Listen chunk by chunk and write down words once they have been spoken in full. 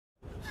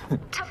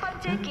첫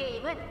번째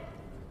게임은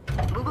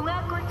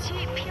무궁화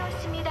꽃이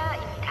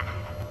피었습니다입니다.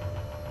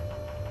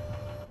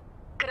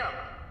 그럼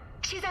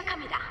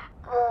시작합니다.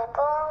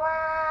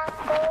 무궁화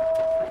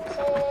꽃이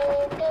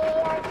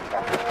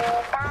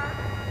피었습니다.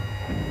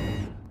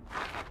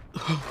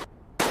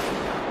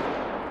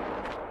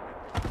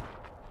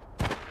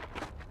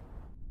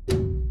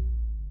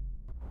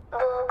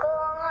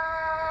 무궁화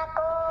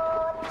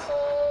꽃이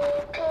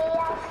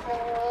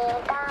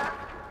피었습니다.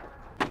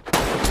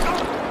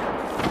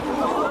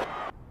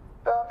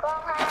 무궁화 꽃이 피었습니다.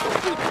 무궁화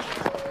꽃이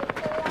피었습니다.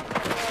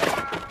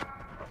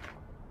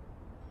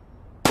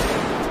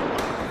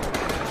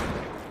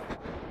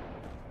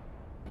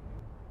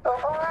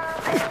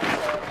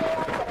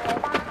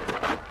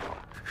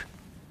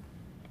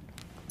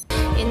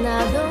 In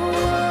other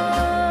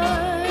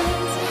words,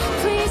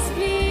 please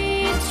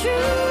be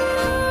true.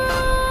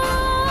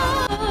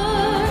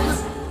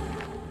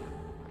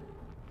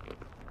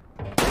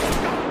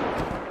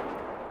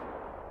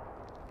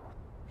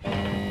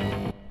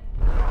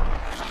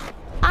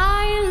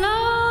 I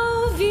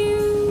love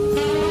you.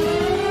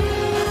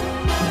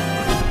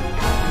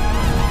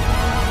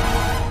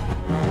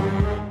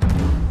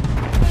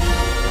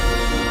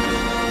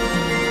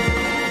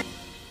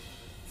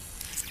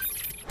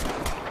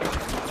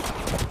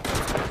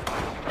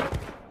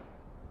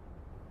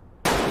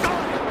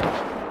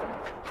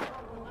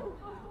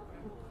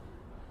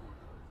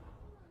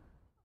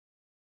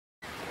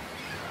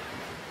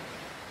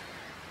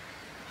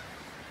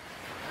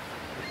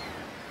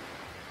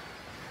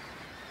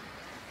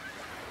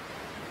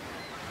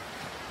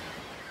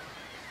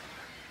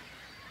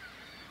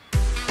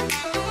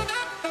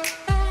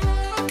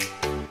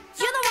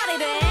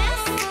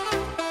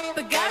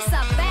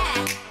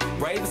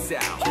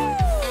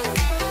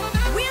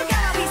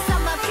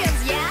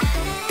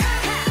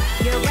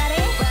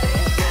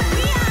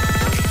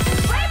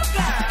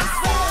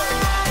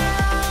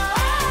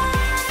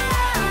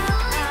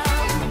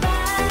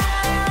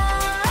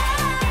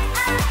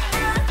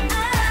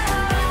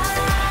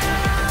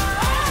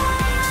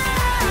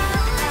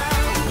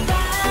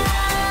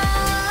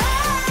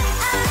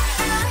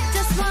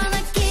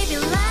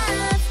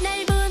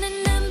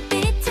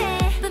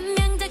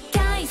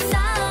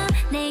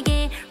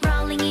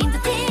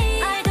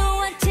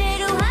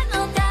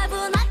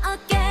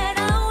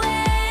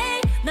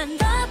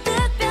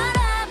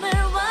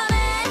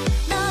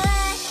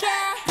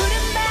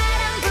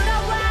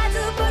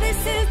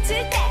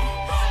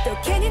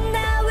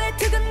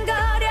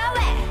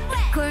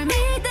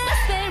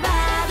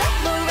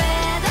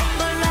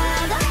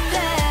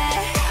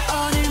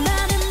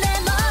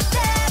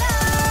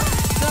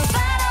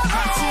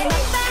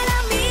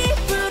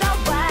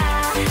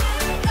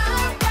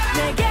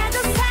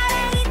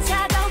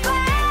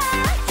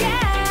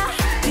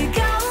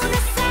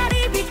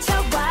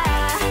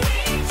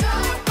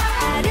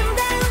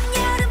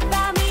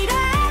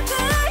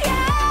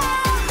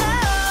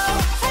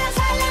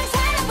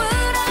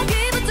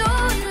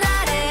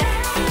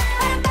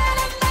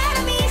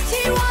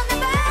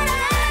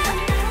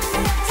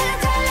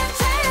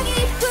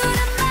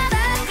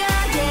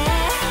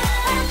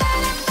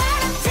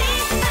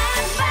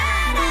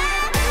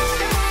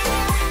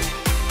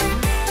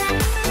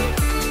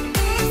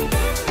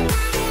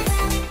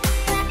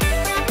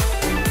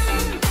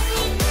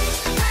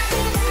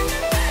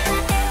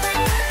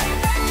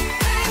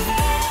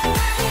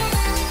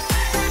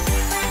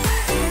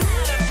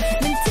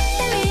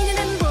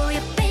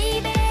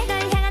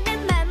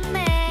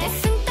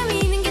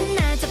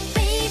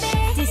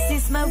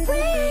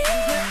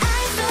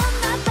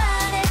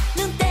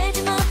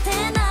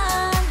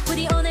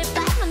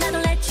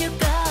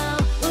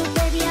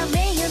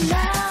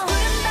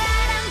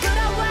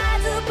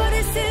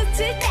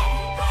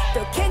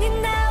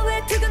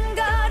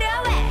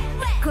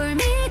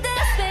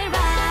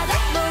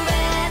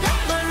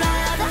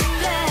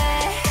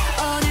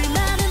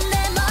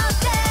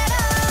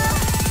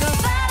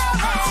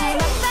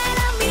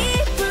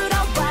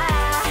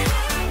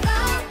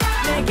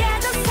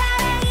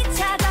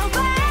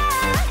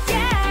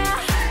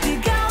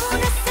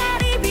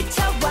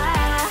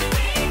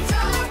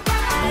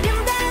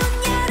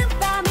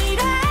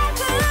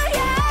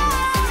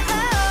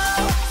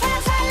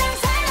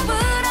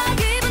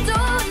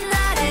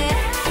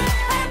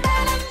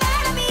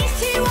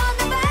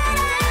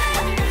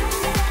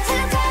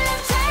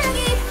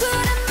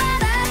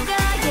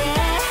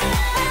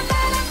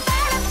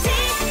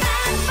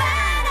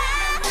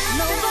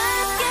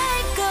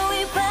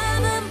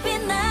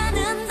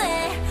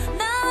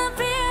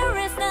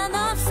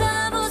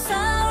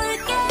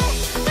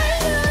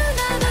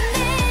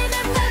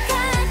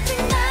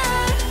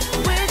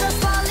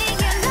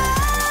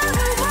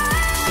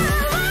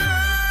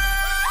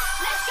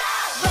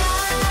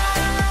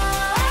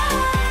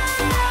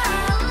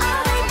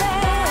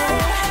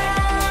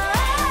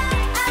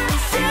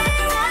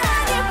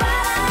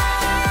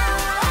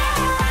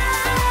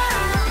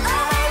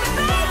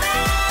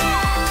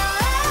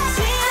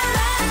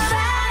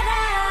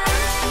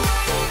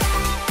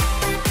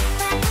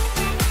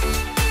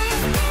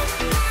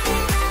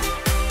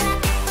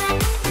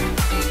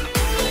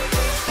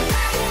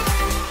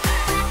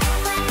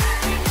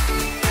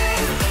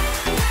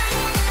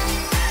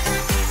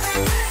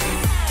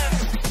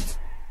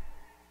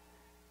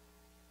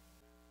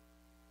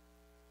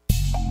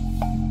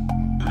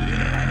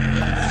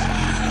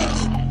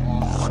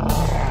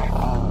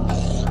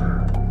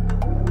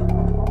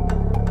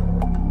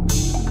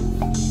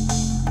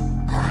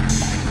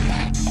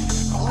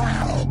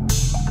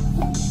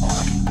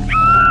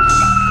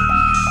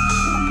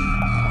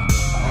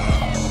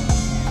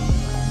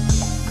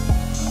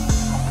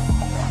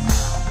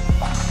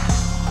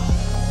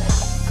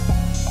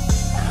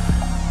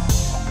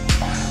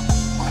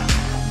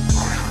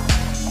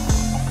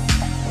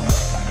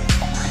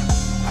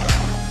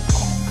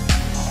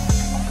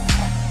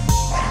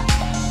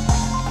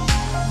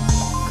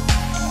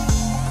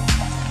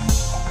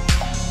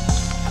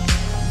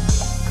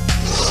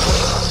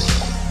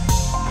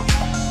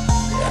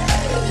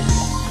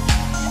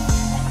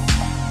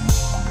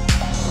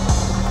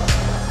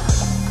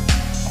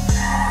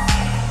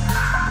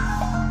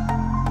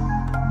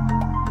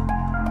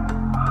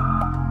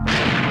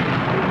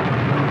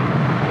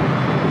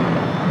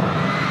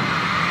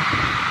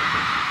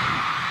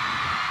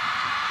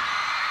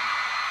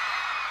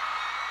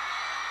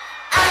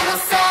 a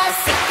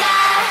sassy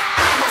girl.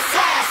 I'm a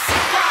sassy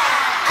girl.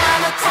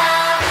 I'm a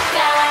tough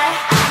girl.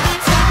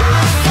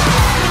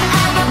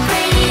 I'm a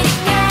pretty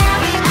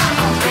girl. I'm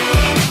a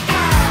pretty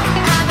girl.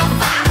 I'm a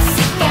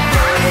foxy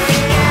girl.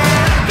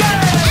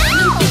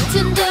 눈빛은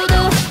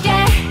두둑해.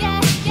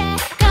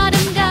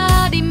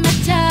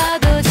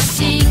 걸음걸이마저도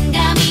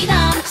자신감이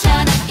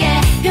넘쳐나게.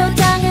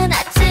 표정은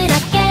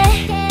아찔하게.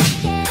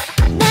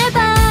 날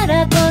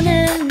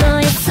바라보는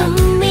너의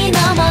숨이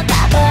넘어가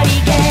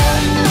버리게.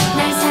 날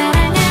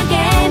사랑하게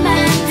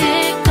만들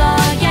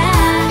거야.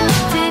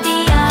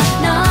 드디어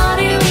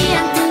너를 위한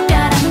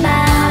특별한 밤.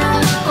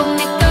 꼭 내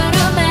거로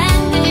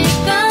만들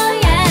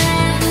거야.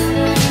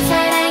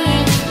 사랑해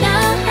너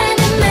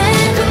하나만.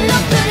 굽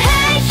높은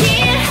high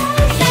heel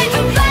날 좀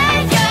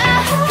봐요.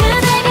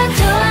 그대가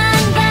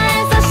좋아한다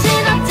해서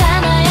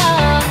신었잖아요.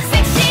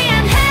 섹시한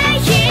high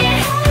heel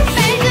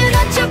벨트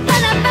맞춰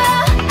바라봐.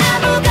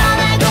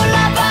 아무거나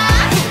골라봐.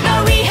 널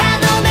위한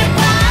오늘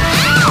밤.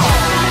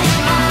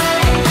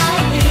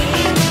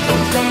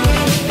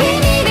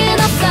 비밀은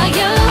없어요.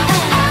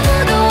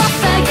 아무도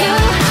없어요.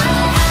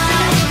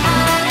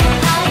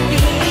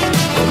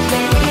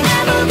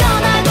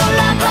 아무거나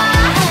골라봐.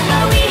 널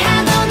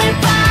위한 오늘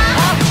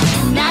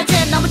밤.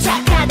 낮엔 너무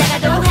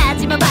착하다가도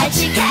하지만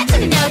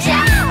발칙해지는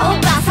여자.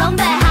 오빠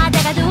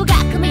선배하다가도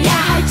가끔은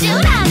야할 줄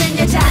아는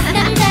여자.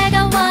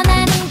 남자가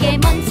원하는 게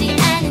뭔지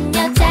아는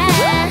여자.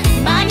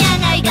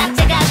 마냥 아이가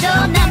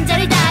작아도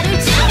남자를 다룰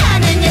줄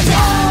아는 여자.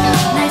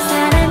 날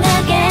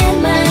사랑하게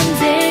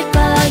만들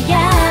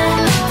거야.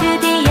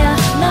 드디어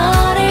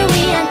너를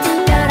위한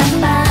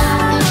특별한 밤.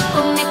 꼭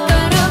내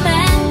거로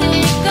만들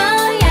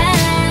거야.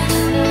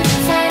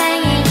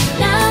 사랑해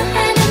너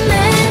하나만.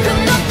 굽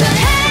높은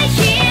high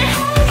heel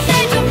날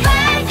좀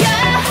봐요.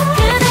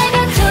 그대가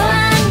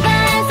좋아한다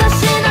해서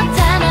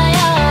신었잖아요.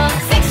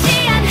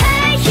 섹시한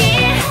high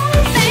heel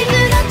벨트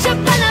맞춰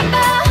바라봐.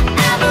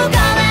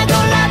 아무거나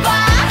골라봐.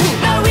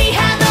 널 위한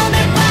오늘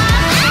밤.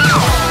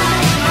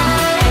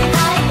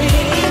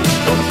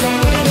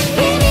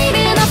 비밀은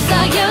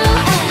없어요.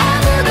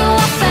 아무도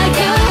없어요.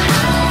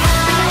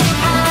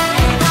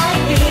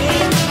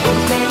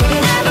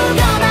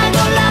 아무거나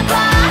골라봐.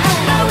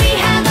 널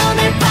위한 오늘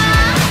밤.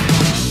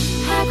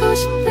 하고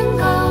싶은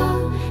거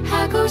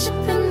하고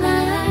싶은 말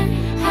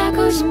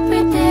하고 싶을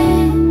때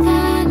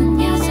하는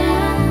여자.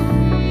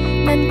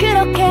 난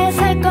그렇게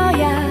살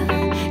거야.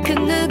 그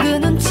누구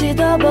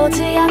눈치도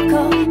보지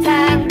않고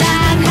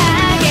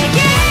당당하게.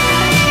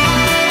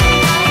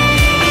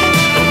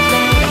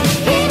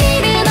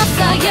 비밀은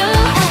없어요.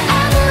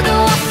 아무도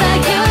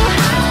없어요.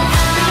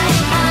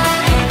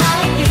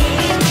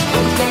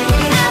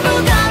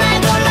 아무거나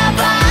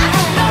골라봐.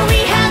 널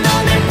위한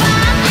오늘 밤.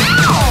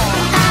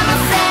 I'm a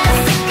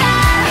sassy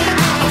girl.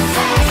 I'm a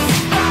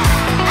sassy girl.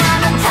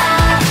 I'm a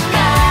tough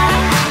girl.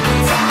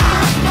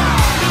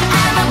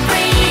 I'm a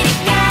pretty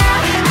girl.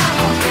 I'm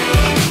a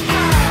pretty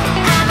girl.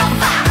 I'm a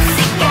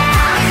foxy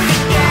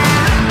girl.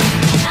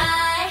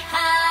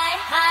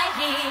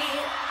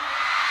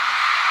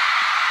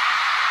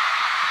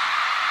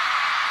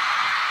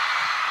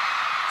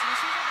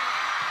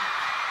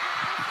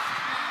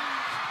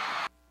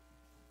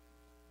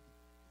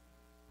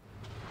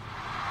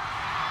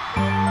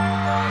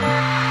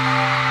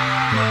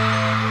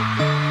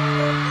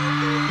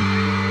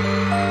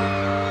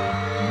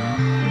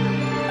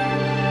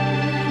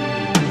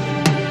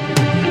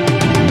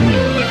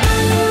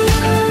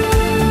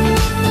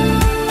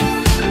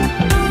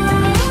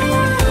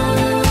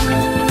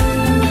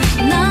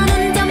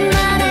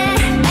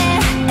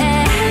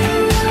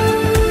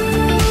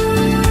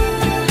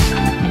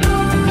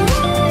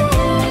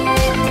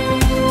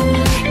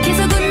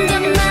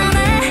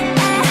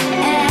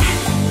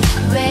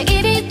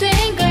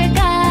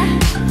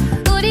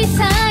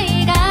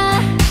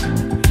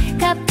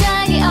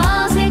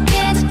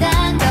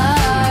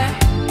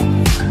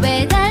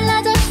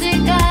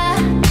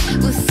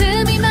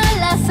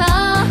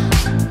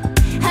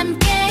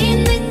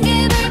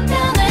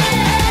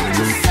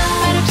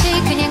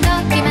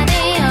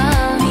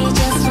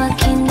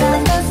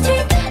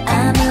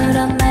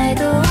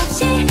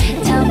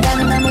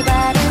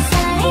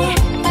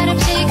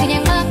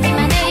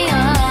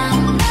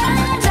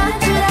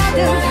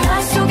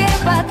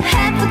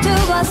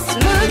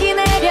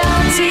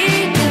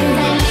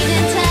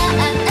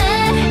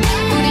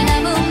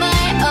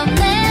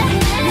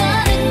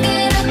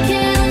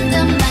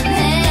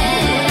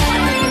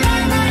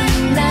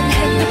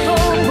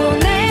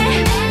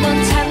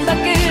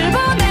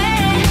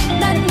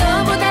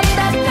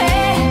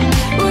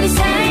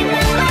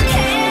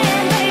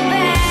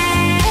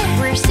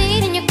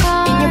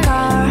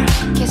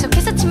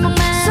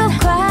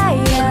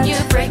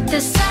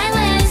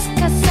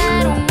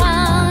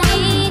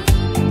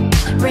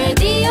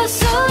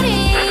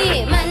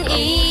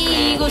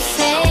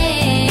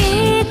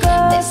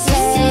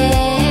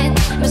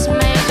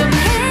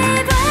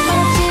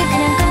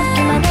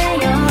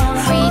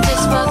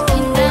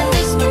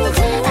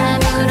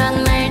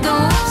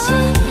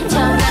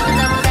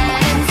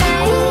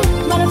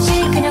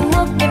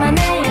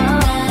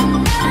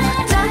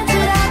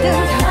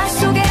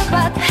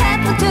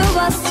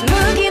 버스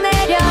무기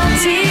내려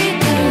지금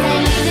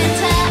달리는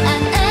차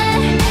안에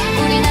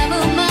우린 아무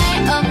말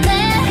없네.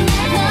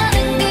 너는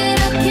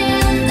그렇게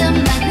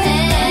운전만 해.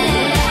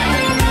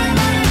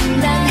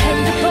 난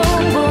핸드폰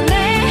보내.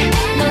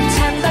 넌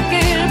창밖을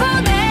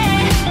보내.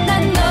 난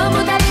너무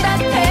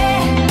답답해.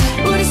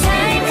 우리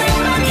사이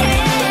불만해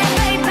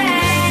baby.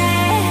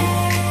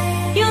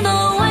 You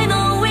know I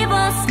know we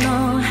both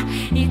know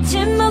이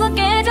침묵은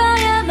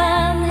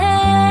깨져야만 해.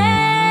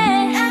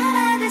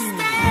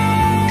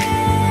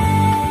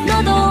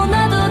 너도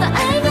나도 다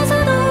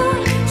알면서도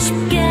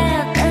쉽게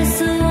뗄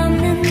수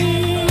없는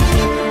일.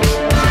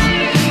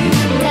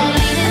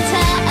 달리는 차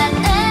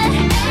안에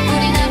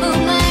우린 아무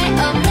말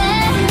없네.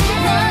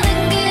 너는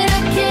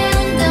그렇게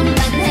운전만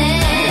해.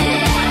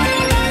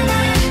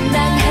 난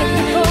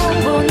핸드폰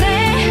보내.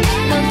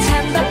 넌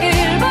창밖을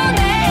보내.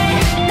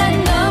 난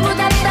너무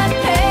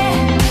답답해.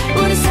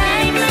 우리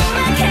사이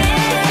불만해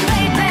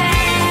baby.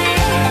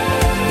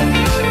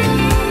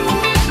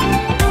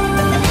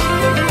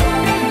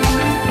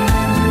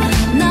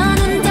 넌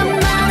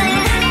운전만 해.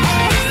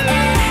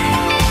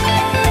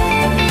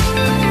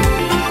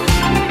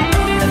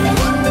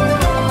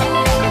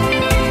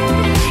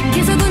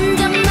 계속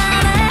운전만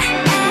해.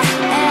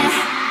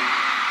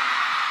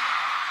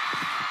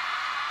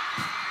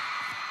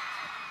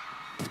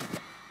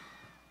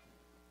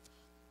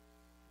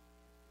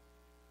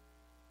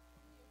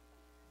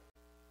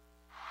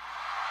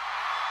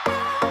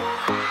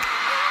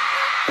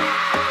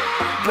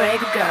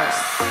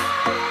 BraveGirls,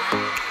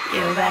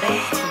 you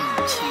ready?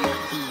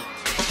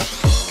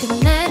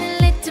 그날을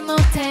잊지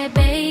못해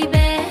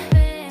baby.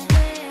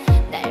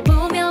 날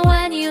보며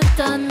환히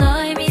웃던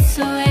너의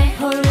미소에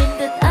홀린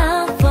듯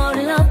I'm fall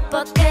in love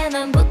밖에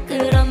난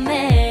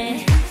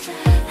부끄럽네.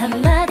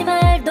 한마디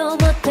말도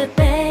못해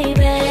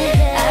baby.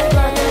 I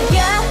wanna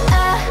you.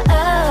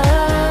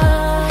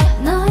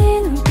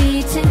 너의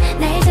눈빛은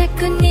날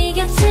자꾸 네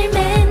곁을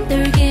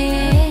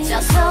맴돌게.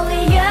 Just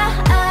only you.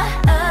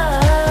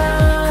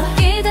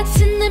 굳게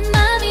닫힌 내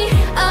맘이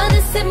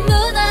어느새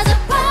무너져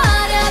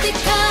버려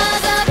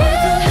because of you.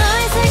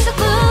 너의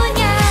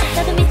생각뿐이야.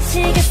 나도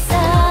미치겠어.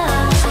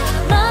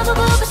 너무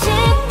보고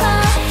싶어.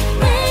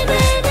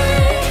 매일매일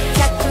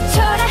자꾸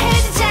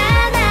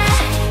초라해지잖아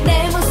내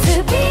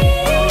모습이.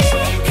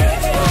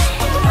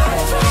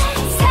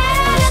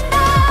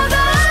 사랑한다고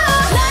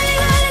Rolling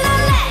rolling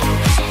rolling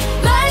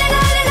rolling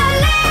rolling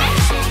rolling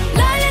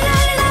rolling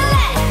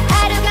rolling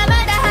하루가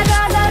마다 하고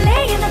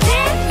Rolling in the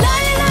deep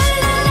Rolling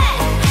rolling rolling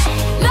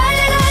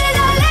rolling rolling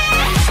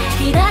rolling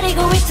기다리고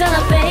있잖아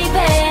baby.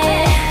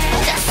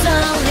 Just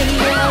only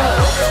you.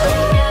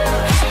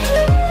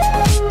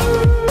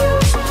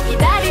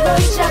 기다리고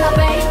있잖아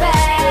baby.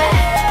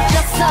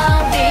 Just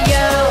only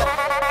you.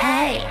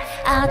 Hey,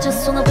 I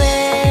just wanna be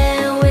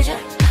with you.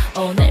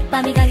 오늘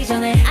밤이 가기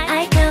전에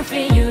I can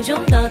feel you.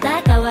 좀 더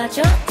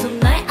다가와줘.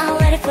 Tonight I'll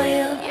let it for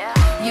you.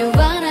 You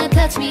wanna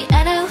touch me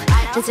I know.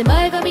 대체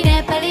뭘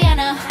고민해 빨리 안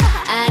와.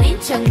 아닌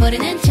척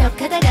모르는 척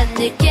하다가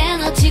늦게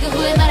놓치고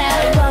후회 마라.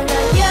 I wanna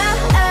you.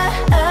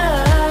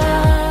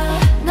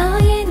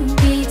 너의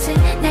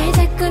눈빛은 날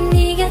자꾸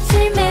네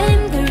곁을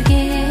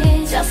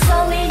맴돌게. Just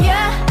only you.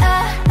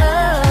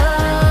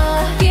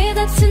 굳게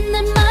닫힌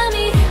내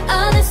맘이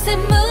어느새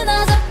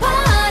무너져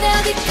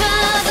버려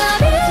because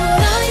of you.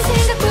 너의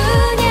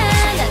생각뿐이야.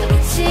 나도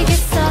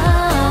미치겠어.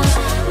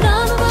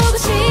 너무 보고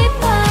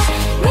싶어.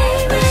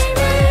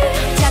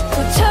 매일매일 자꾸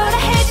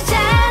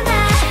초라해지잖아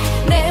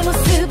내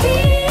모습이.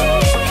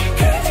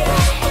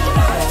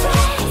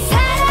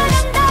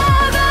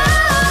 사랑한다고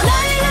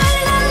Rolling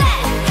rolling rolling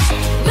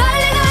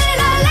rolling rolling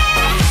rolling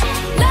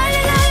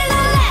rolling rolling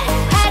rolling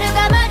하루가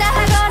마다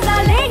하고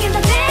Rolling in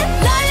the deep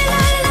Rolling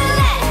rolling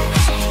rolling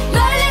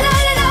rolling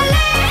rolling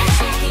rolling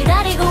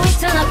기다리고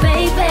있잖아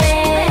baby.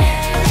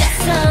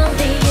 Just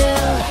only you.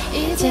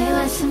 이제와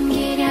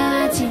숨기려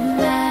하지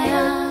마요.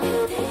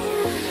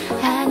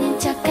 아닌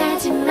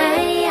척하지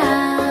마요.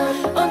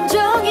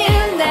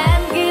 온종일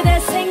난 그대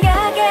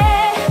생각에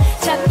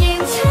잠긴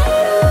채로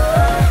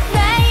나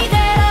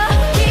이대로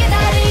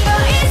기다리고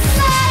있어.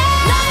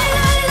 Rolling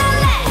rolling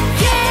rolling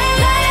yeah.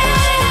 Rolling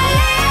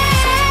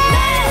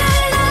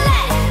rolling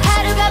rolling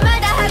하루가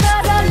마다 하고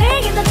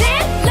Rolling in the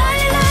deep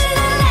Rolling rolling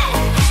rolling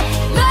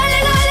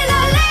rolling rolling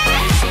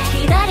rolling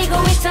기다리고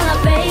있잖아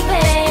baby.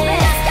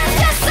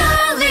 Just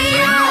only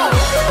you.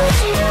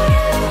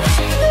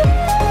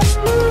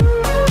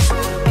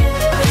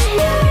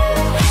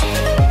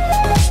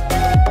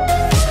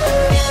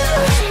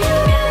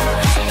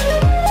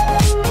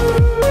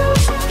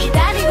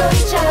 기다리고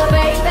있잖아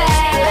baby.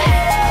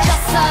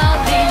 Just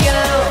only you.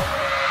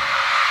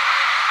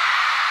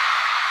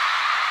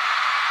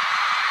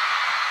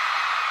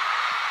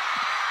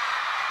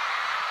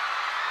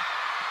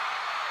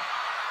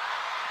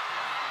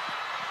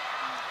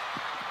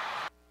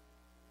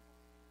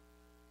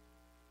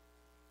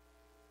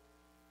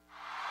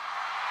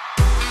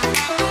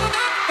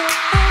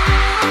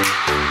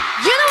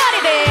 You know what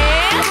it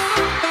is?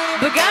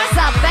 The girls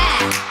are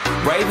back.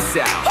 Brave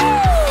sound.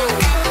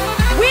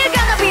 We're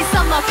gonna be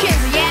some more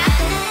kids, yeah?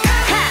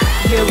 Ha,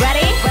 you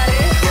ready?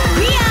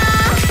 We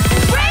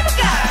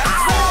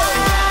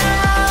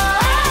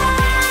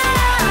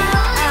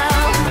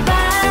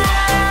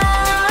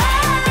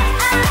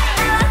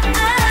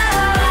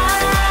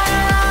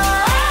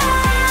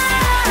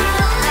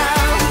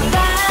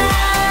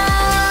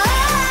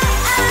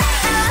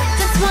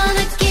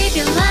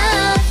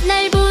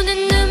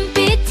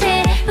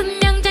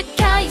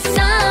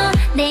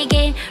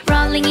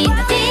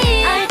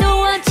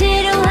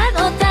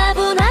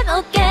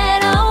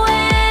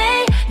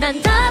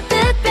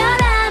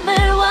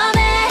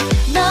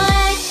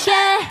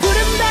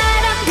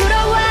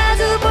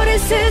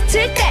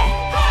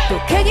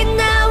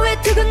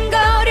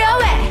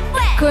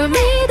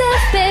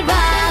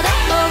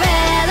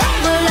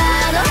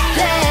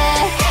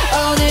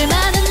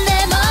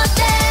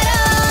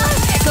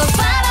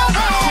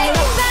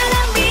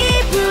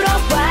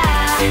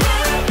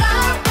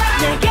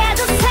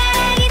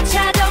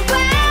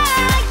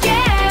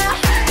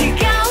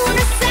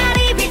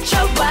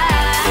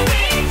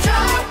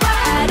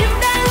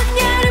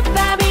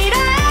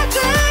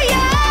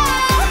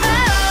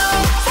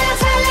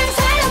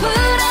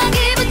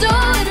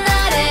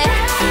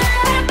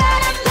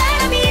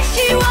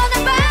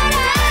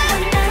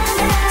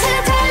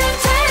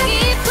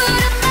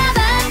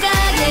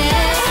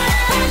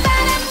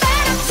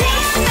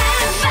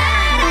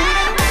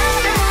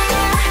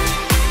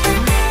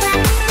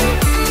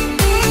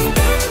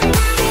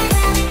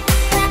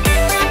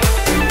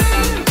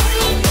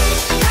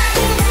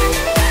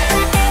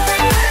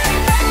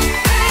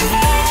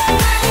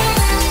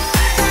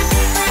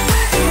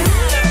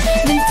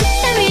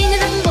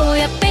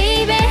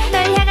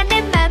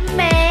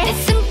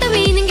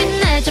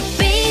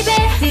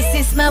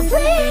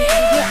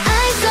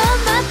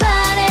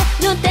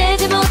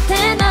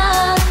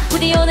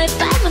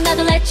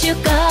let you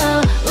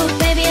go. Ooh,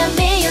 baby, I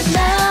need you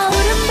now.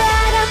 푸른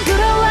바람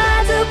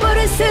불어와도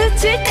볼을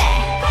스칠 때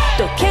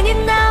또 괜히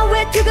나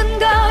왜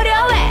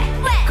두근거려 왜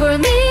Call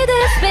me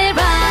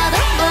desperado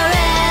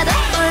뭐래도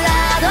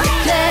몰라도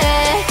돼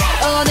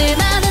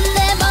오늘만은 내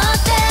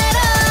멋대로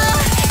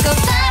꼭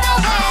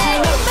따라와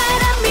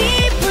바람이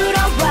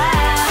불어와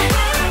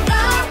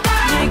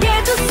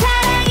내게도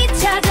사랑이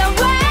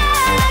찾아와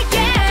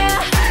yeah.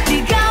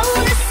 네가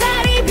오는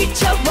햇살이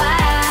비춰와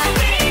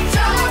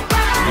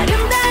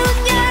아름다운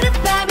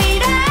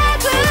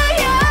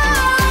여름밤이라고요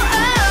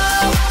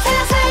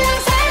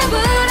살랑살랑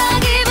불어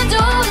기분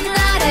좋은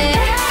날에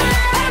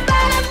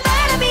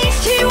바람이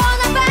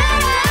시원한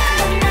바람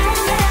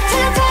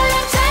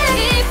찰랑찰랑 이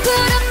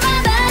푸른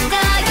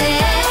바닷가에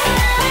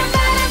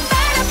바람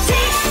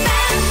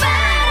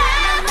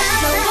치맛바람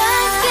너와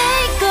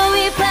있고 이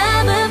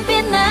밤은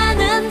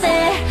빛나는데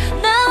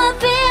너와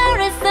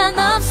fearless 난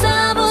없어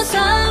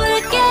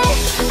무서울게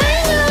I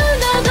know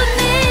너도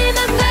네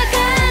맘과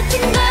같은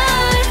걸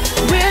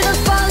We're not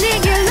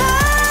falling in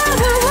love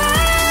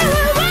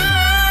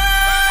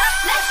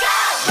Let's go!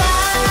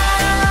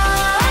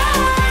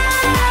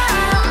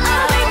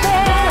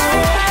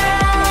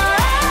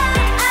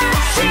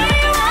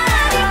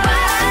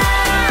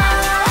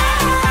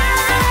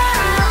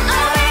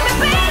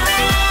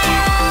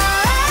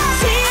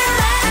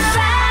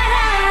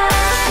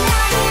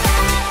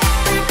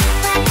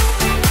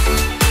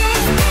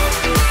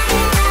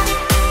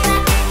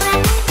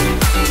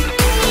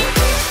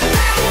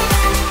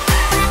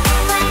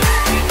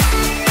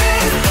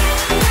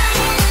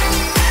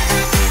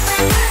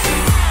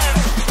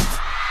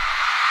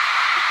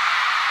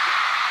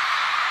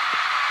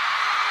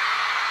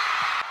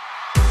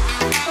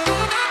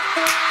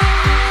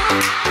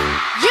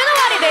 You know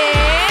what it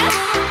is?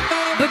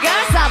 The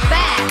girls are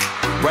back.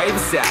 Brave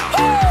sound.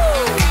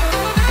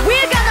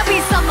 We're gonna be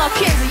some more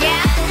kids,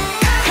 yeah?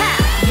 Ha,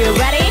 you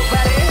ready?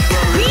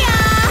 We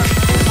are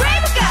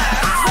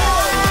BraveGirls.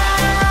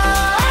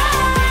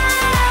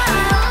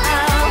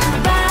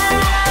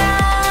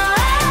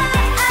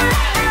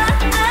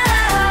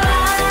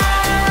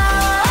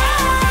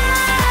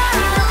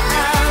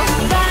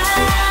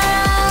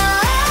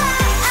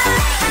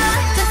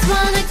 Just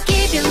wanna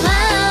give you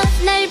love.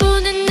 날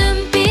보는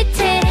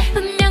눈빛에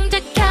분명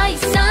적혀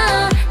있어.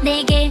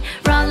 내게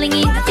Rolling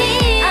in the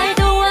deep. I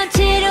don't want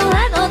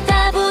지루하고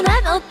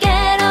따분하고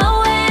get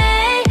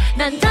away.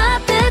 난 더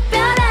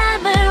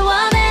특별함을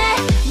원해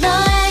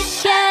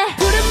너에게.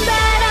 푸른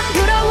바람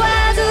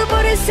불어와도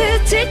볼을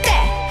스칠 때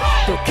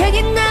또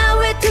괜히 나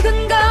왜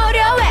두근거려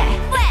왜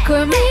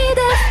Call me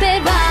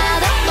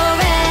desperado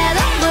뭐래도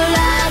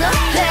몰라도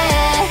돼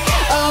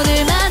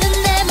오늘만은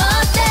내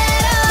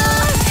멋대로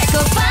Go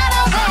far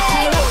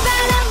away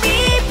바람이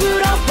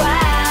불어와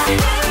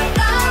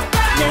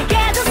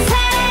내게도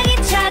사랑이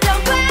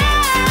찾아와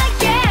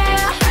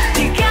yeah.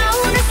 네가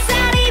오는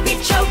햇살이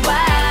비춰와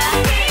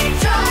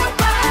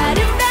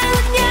아름다운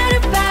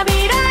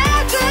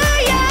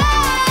여름밤이라고요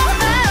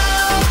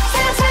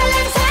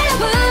살랑살랑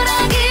불어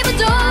기분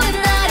좋은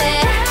날에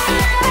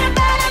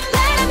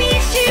바람이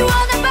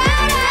시원한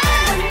바람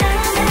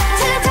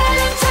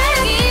찰랑찰랑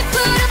이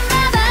푸른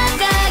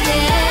바닷가에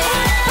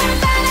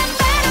바람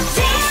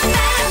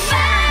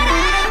치맛바람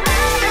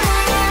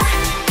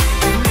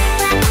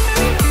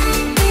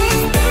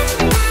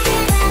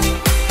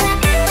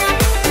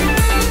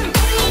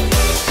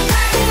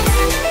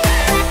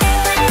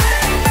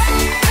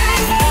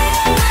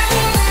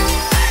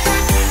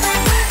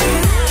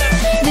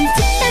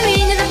눈치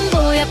따위는 안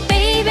보여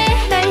baby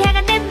널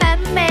향한 내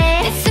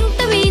맘에 애승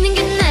따위는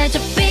끝나줘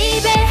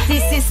baby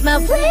This is my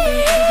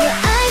way Your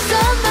eyes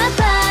on my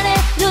body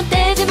눈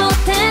떼지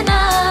못해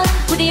너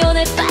우리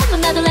오늘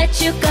밤은 나도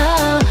let you go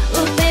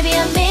Ooh baby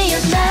I need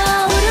you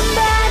now 푸른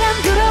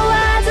바람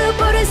불어와도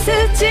볼을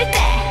스칠 때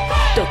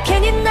또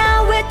괜히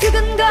나 왜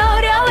두근